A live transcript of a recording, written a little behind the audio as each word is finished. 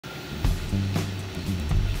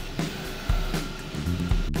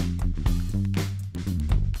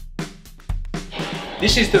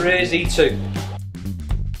This is the Raise3D E2.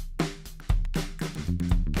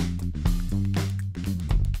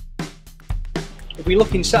 If we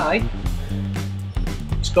look inside,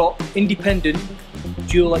 it's got independent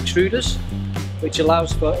dual extruders, which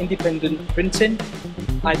allows for independent printing,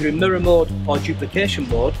 either in mirror mode or duplication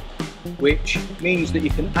mode, which means that you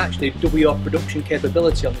can actually double your production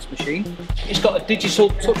capability on this machine. It's got a digital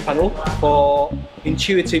touch panel for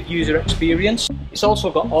intuitive user experience. It's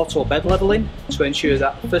also got auto bed leveling to ensure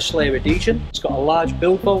that first layer adhesion. It's got a large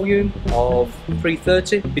build volume of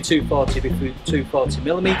 330 by 240 by 240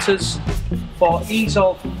 millimeters. For ease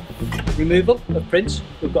of removal of prints,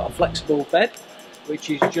 we've got a flexible bed, which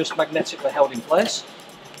is just magnetically held in place.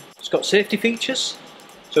 It's got safety features,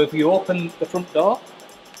 so if you open the front door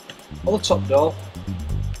or the top door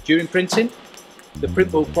during printing, the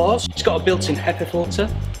print will pause. It's got a built-in HEPA filter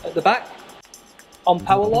at the back. On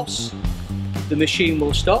power loss, the machine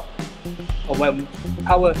will stop, and when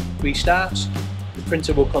power restarts, the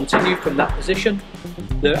printer will continue from that position.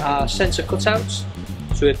 There are sensor cutouts,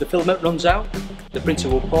 so if the filament runs out, the printer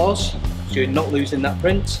will pause, so you're not losing that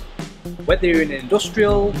print. Whether you're in an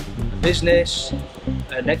industrial, business,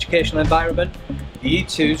 an educational environment, the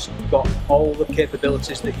E2's got all the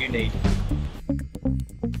capabilities that you need.